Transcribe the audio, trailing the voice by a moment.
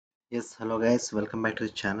Yes, hello guys, welcome back to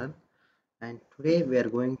the channel. And today we are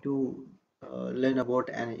going to learn about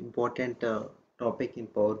an important topic in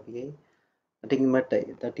Power BI. I think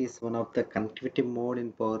that is one of the connectivity mode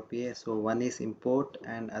in Power BI. So one is import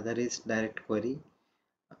and other is direct query.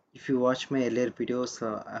 If you watch my earlier videos,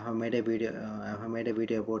 I have made a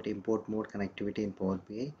video about import mode connectivity in Power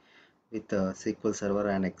BI with SQL Server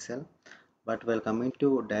and Excel. But while coming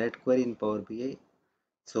to direct query in Power BI,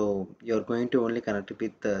 so you're going to only connect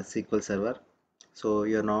with the SQL Server. So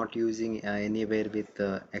you're not using anywhere with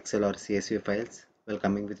Excel or CSV files while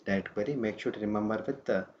coming with direct query. Make sure to remember with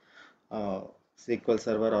the SQL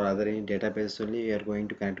Server or other any database only you are going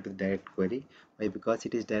to connect with direct query. Why? Because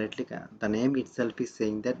it is directly the name itself is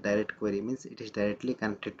saying that direct query means it is directly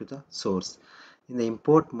connected to the source. In the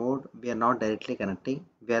import mode, we are not directly connecting.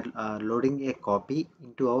 We are loading a copy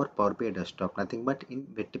into our Power BI desktop. Nothing but in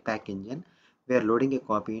Webpack engine, we are loading a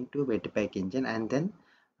copy into Webpack engine, and then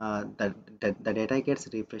the data gets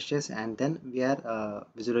refreshes, and then we are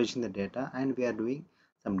visualizing the data, and we are doing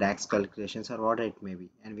some DAX calculations or what it may be,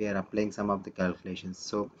 and we are applying some of the calculations.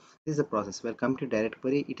 So this is the process. Welcome to direct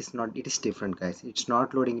query. It is different, guys. It's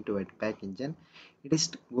not loading into a pack engine. It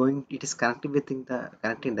is connecting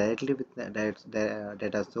directly with the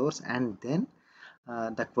data source, and then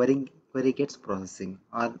the query gets processing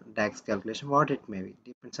or DAX calculation, what it may be,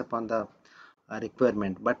 depends upon the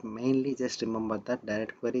requirement. But mainly just remember that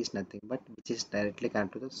direct query is nothing but which is directly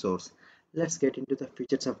connected to the source. Let's get into the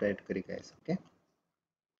features of direct query, guys. Okay.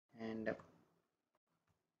 And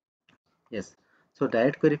yes, so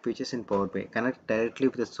direct query features in Power BI connect directly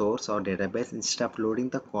with the source or database instead of loading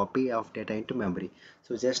the copy of data into memory.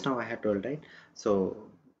 So just now I had told, right? So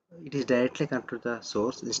it is directly connected to the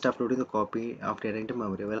source instead of loading the copy of data into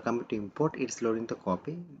memory. While coming to import, it's loading the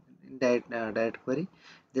copy. In direct query,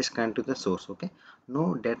 just connect to the source. Okay,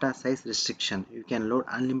 no data size restriction. You can load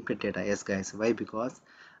unlimited data. Yes, guys. Why? Because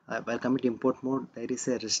while coming to import mode, there is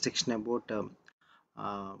a restriction about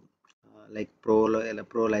uh, like pro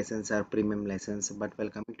license or premium license. But while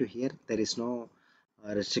coming to here, there is no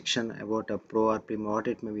restriction about a pro or premium, what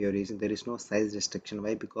it may be you're using. There is no size restriction.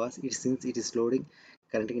 Why? Because since it is loading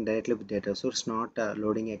connecting directly with data source, not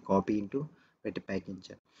loading a copy into Webpack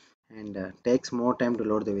engine, and takes more time to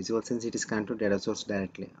load the visual since it is connected to data source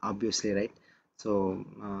directly, obviously, right? So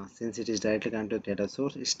since it is directly connected to data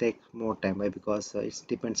source, it takes more time. Why? Because it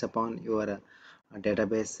depends upon your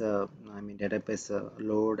database, database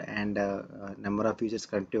load and number of users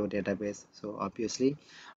connected to your database. So obviously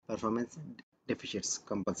performance deficits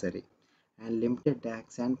compulsory, and limited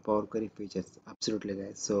DAX and Power Query features, absolutely,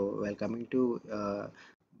 guys. So while coming to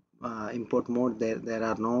import mode, there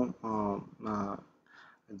are no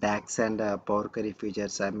DAX and Power Query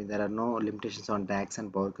features. There are no limitations on DAX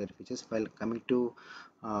and Power Query features. While coming to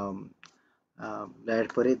um,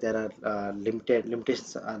 direct query, there are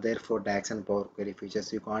limitations are there for DAX and Power Query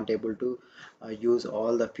features. You can't able to use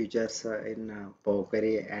all the features in Power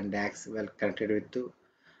Query and DAX well connected with to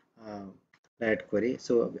uh, direct query.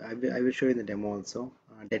 So I will show you in the demo also.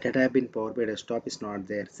 Data type in Power BI desktop is not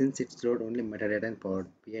there since it's load only metadata in Power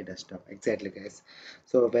BI desktop. Exactly, guys.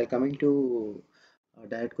 So while coming to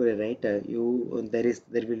direct query, right? There will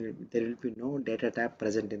be no data type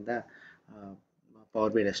present in the Power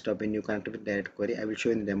BI desktop when you connect with direct query. I will show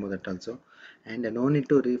you in the demo that also, and no need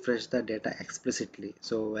to refresh the data explicitly.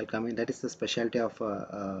 So while coming, that is the specialty of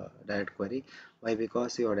direct query. Why?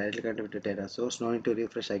 Because you are directly connected with the data source, no need to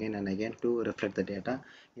refresh again and again to reflect the data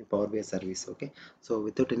in Power BI service. Okay, so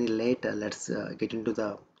without any late, let's get into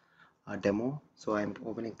the demo. So I'm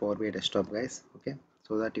opening Power BI desktop, guys. Okay,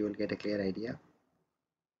 so that you will get a clear idea.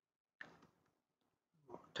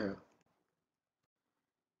 What,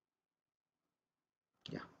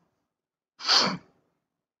 yeah.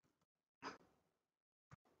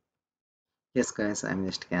 Yes, guys, I'm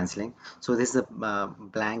just canceling. So this is a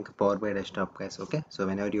blank Power BI desktop, guys. Okay, so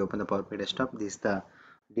whenever you open the Power BI desktop, this is the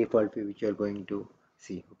default view which you're going to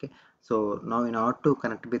see. Okay, so now in order to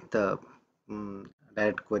connect with the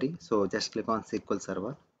direct query, so just click on SQL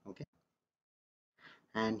Server. Okay,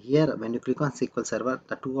 and here when you click on SQL Server,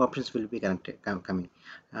 the two options will be coming.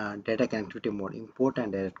 Data connectivity mode, import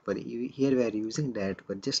and direct query. Here we are using direct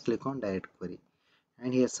query. Just click on direct query,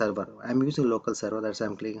 and here server. I'm using local server, that's why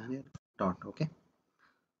I'm clicking on here. Dot. Okay,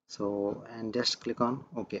 so and just click on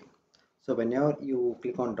OK. So whenever you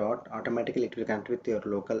click on dot, automatically it will connect with your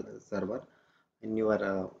local server in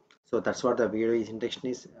your so that's what the video is intention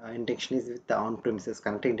is with the on-premises,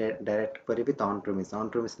 connecting direct query with on-premise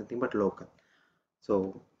nothing but local.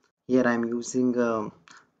 So here I'm using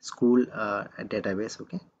school database.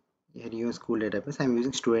 Okay, here you use school database, I'm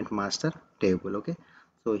using student master table. Okay,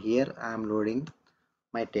 so here I'm loading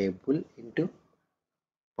my table into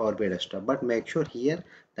Power BI desktop, but make sure here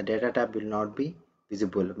the data tab will not be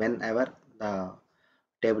visible whenever the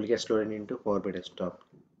table gets loaded into Power BI desktop.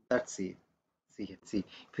 That's it. See,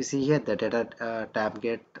 if you see here the data tab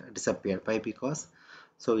get disappeared. Why? Because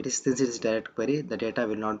so it is, since it is direct query, the data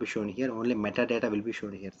will not be shown here, only metadata will be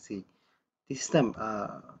shown here. See, this is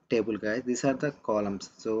the table, guys. These are the columns,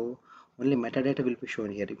 so only metadata will be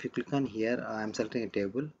shown here. If you click on here, I'm selecting a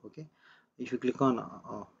table. Okay, if you click on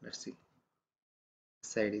let's see,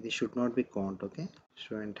 ID, this should not be count. Okay,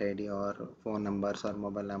 student ID or phone numbers or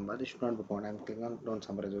mobile number, this should not be count. I'm clicking on don't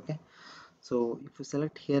summarize. Okay, so if you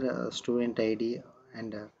select here student ID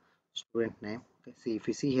and student name, okay, see, if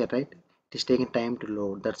you see here, right, it is taking time to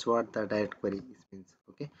load. That's what the direct query means.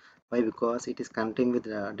 Okay, why? Because it is connecting with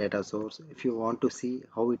the data source. If you want to see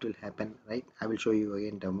how it will happen, right, I will show you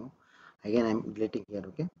again demo. Again, I'm deleting here.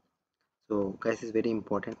 Okay, so guys, is very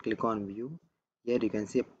important. Click on view. Here you can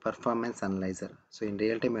see a performance analyzer. So in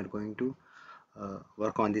real time you're going to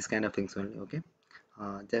work on this kind of things only. Okay,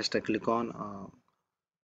 just click on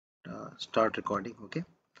start recording. Okay,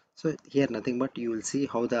 so here nothing but you will see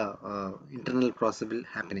how the internal process will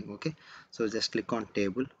happening. Okay, so just click on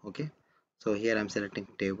table. Okay, so here I'm selecting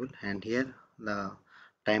table, and here the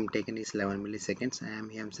time taken is 11 milliseconds.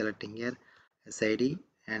 I'm selecting here SID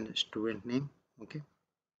and student name. Okay,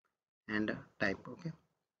 and type. Okay,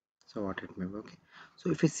 so what it may be. Okay,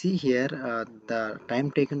 so if you see here the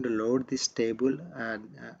time taken to load this table and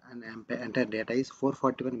entire data is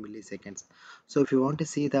 441 milliseconds. So if you want to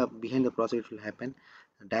see the behind the process, it will happen.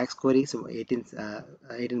 DAX query is 18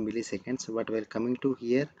 milliseconds, but we're coming to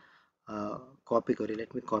here copy query.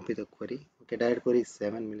 Let me copy the query. Okay, direct query is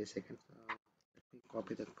 7 milliseconds. Let me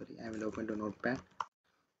copy the query. I will open to notepad.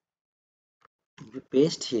 If you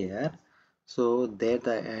paste here, so there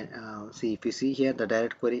the see, if you see here the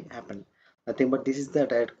direct query happened, nothing but this is the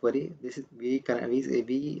direct query. This is we connected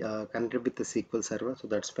with the SQL server, so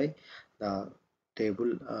that's why the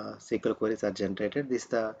table SQL queries are generated. This is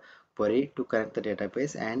the query to connect the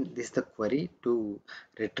database, and this is the query to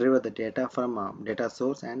retrieve the data from data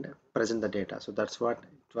source and present the data. So that's what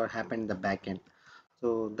happened in the backend.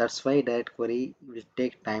 So that's why direct query will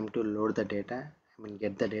take time to load the data, I mean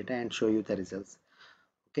get the data and show you the results.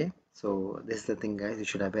 Okay, so this is the thing, guys. You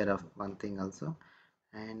should aware of one thing also.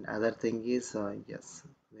 And other thing is yes,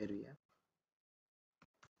 where we are.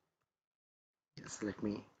 Yes, let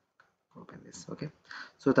me open this. Okay,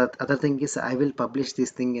 so that other thing is I will publish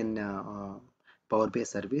this thing in Power BI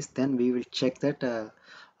service. Then we will check that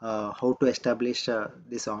how to establish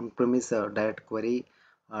this on-premise direct query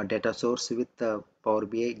data source with the Power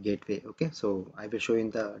BI gateway. Okay, so I will show you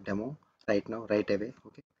in the demo right now, right away.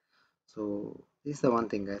 Okay, so this is the one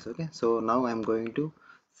thing, guys. Okay, so now I'm going to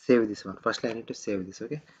save this one. Firstly I need to save this.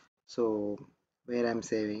 Okay, so where I'm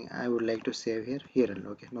saving, I would like to save here.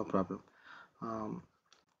 Okay, no problem. um,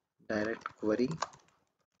 Direct query.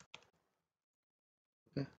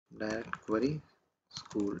 Okay, direct query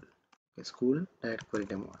school. Okay, school direct query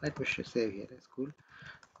demo. Let me save here school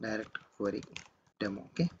direct query demo.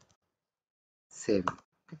 Okay, save.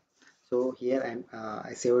 Okay, so here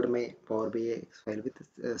I saved my Power BI file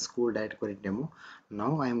with school direct query demo.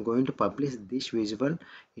 Now I am going to publish this visual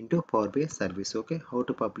into Power BI service. Okay, how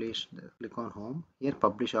to publish? Click on home. Here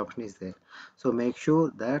publish option is there. So make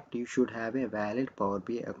sure that you should have a valid Power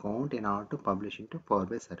BI account in order to publish into Power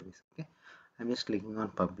BI service. Okay, I'm just clicking on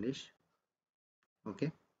publish.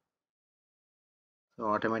 Okay, so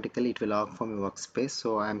automatically it will log for my workspace.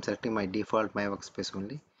 So I'm selecting my default my workspace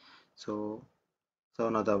only. So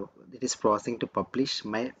now it is processing to publish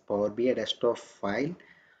my Power BI desktop file,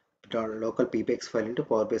 local PBX file into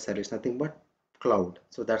Power BI service, nothing but cloud.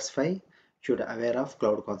 So that's why you should aware of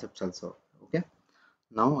cloud concepts also. Okay,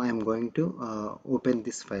 now I am going to open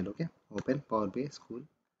this file. Okay, open Power BI school.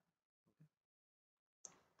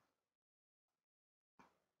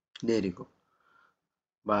 There you go,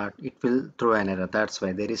 but it will throw an error. That's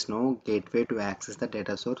why there is no gateway to access the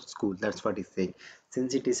data source school. That's what it's saying.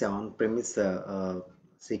 Since it is an on-premise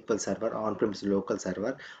SQL server, on-premise local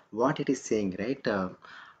server, what it is saying, right,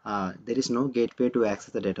 there is no gateway to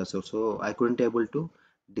access the data source, so I couldn't able to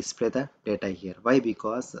display the data here. Why?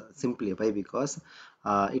 Because simply why? Because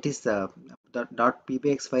it is the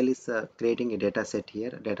 .pbx file is creating a data set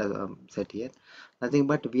here, data set here, nothing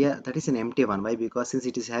but we are, that is an empty one. Why? Because since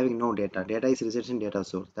it is having no data is residing in data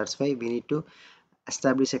source. That's why we need to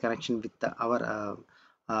establish a connection with our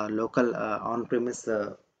local on-premise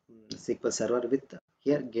SQL server with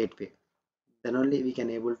here gateway. Then only we can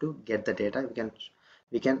able to get the data.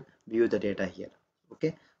 We can view the data here.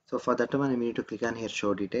 Okay, so for that one we need to click on here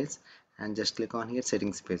show details and just click on here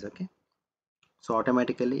settings page. Okay, So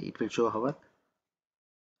automatically it will show our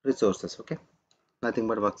resources. Okay, nothing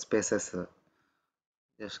but workspaces.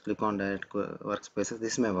 Just click on that workspaces.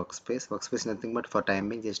 This is my workspace nothing but for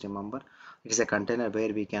timing. Just remember, it is a container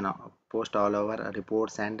where we can post all our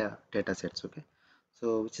reports and data sets. Okay,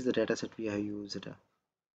 so which is the data set we have used? Okay,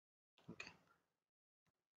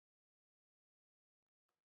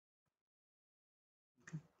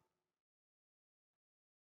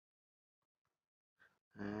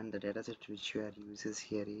 and the data set which we are uses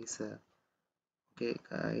here is okay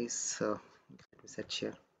guys, let me search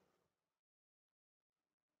here.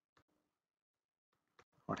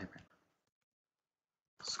 What happened?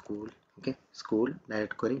 School. Okay, school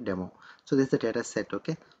direct query demo. So this is the data set.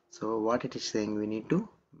 Okay, so what it is saying, we need to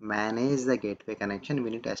manage the gateway connection.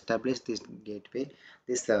 We need to establish this gateway,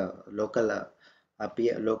 this local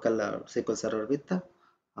local SQL server with the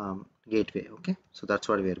gateway. Okay, so that's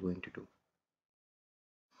what we are going to do.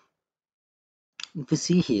 If you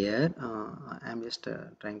see here, I'm just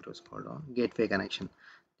trying to scroll down. Gateway connection,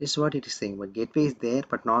 this is what it is saying, but gateway is there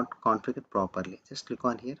but not configured properly. Just click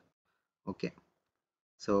on here. Okay,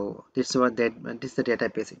 so this is what that this is the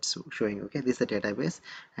database it's showing. Okay, this is the database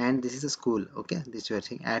and this is a school. Okay, this you are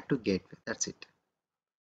saying add to gateway, that's it.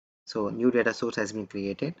 So new data source has been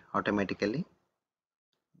created automatically.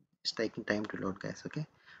 It's taking time to load, guys. Okay,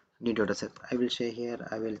 new data set I will share here.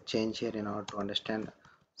 I will change here in order to understand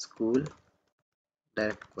school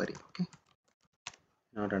direct query. Okay,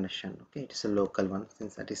 not understand. Okay, it's a local one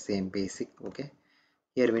since that is same basic. Okay,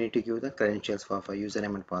 here we need to give the credentials for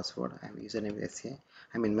username and password. I'm username is here.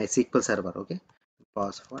 I'm in my SQL server. Okay,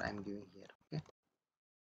 password I'm giving here. Okay,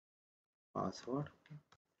 password.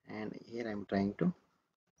 Okay, and here I'm trying to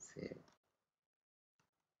save.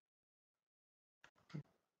 Okay,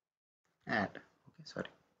 add. Okay, sorry.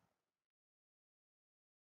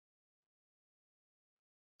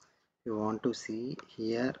 You want to see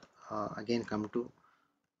here, again come to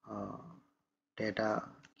uh, data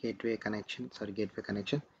gateway connection. Sorry, gateway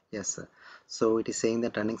connection. Yes, sir. So it is saying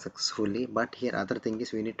that running successfully, but here other thing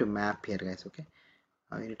is we need to map here, guys. Okay,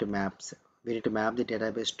 we need to map the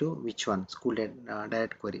database to which one? School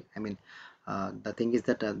direct query. I mean, the thing is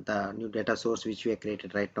that the new data source which we have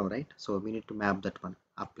created right now, right? So we need to map that one.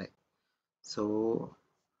 Apply. So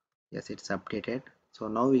yes, it's updated. So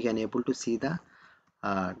now we can able to see the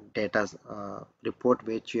data report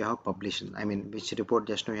which you have published. I mean, which report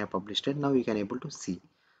just now you have published it. Now you can able to see.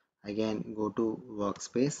 Again, go to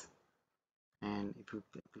workspace, and if you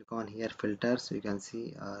click on here filters, you can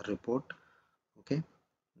see report. Okay,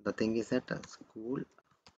 the thing is that school.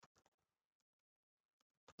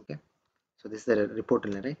 Okay, so this is the report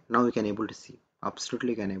only, right? Now we can able to see.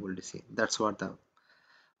 Absolutely, can able to see. That's what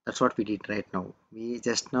we did right now. We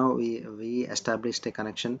just now we established a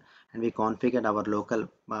connection and we configured our local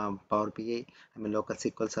Power BI, I mean local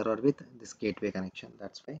SQL server with this gateway connection.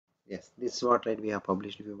 That's why. Yes, this is what, right, we have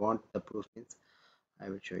published. If you want the proof means, I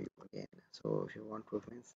will show you again. So if you want proof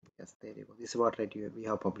means, yes, there you go. This is what, right, we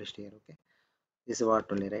have published here. Okay, this is what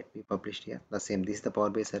only, right, we published here. The same, this is the Power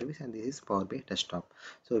BI service and this is Power BI desktop.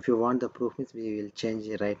 So if you want the proof means, we will change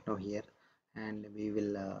it right now here, and we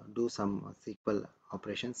will do some SQL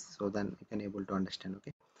operations, so then you can able to understand.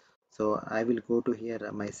 Okay, so I will go to here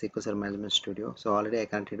my SQL Server Management Studio. So already I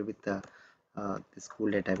connected with the school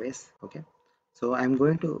database. Okay, so I'm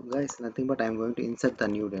going to, guys, nothing but I'm going to insert the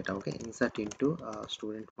new data. Okay, insert into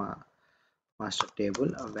student master table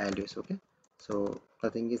values. Okay, so the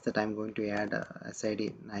thing is that I'm going to add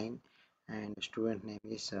SID 9 and student name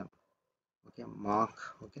is okay, Mark.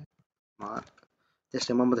 Okay, Mark, just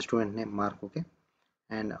remember the student name Mark. Okay,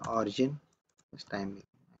 and origin is time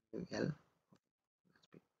L,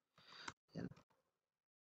 L,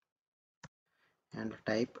 and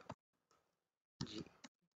type G.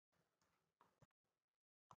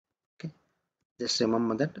 Okay, just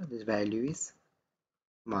remember that this value is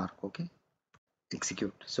Mark. Okay,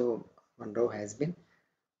 execute. So one row has been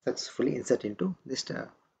successfully inserted into this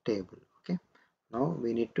table. Okay, now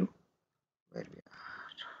we need to, where we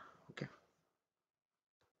are. Okay,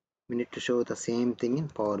 we need to show the same thing in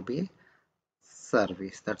Power BI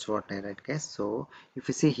service. That's what I write, guys. So if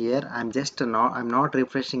you see here, I'm not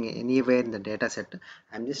refreshing anywhere in the data set.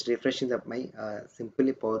 I'm just refreshing my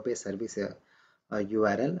simply Power BI service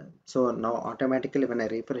URL. So now automatically when I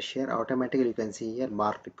refresh here, automatically you can see here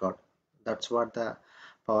mark record. That's what the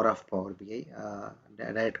power of Power BI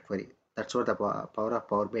direct query. That's what the power of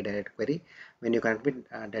Power BI direct query when you connect with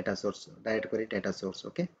data source, direct query data source.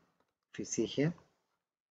 Okay, if you see here,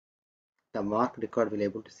 the mark record will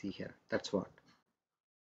able to see here. That's what.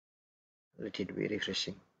 Let it be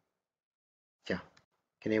refreshing. Yeah,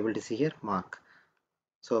 can able to see here mark.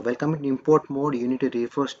 So welcome in import mode, you need to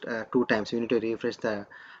refresh two times. You need to refresh the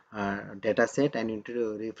data set and you need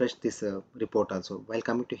to refresh this report also. While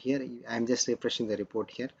coming to here, I'm just refreshing the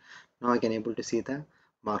report here. Now I can able to see the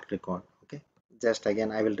mark record. Okay. Just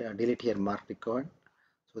again, I will delete here mark record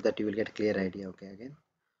so that you will get a clear idea. Okay. Again,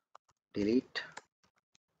 delete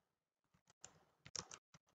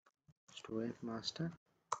student master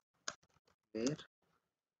where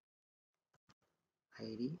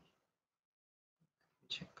ID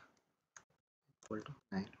check equal to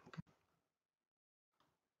 9. Okay.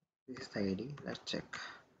 This is the ID. Let's check.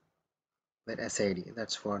 Where SID,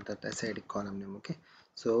 that's for that SID column name. Okay,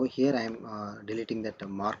 so here I am deleting that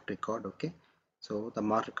marked record. Okay, so the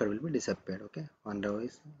marked record will be disappeared. Okay, one row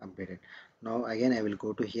is updated. Now again I will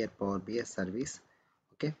go to here Power BI service.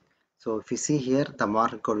 Okay, so if you see here the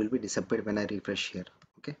marked record will be disappeared when I refresh here.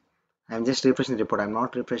 Okay, I'm just refreshing the report, I'm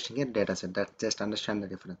not refreshing here data set. That just understand the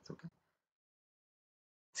difference. Okay,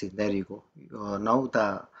 see, there you go. Now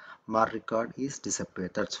the mark record is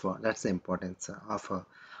disappeared. That's the importance of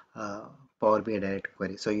Power BI direct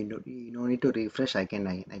query. So you don't need to refresh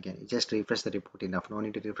again. You just refresh the report enough. No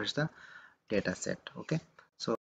need to refresh the data set. Okay.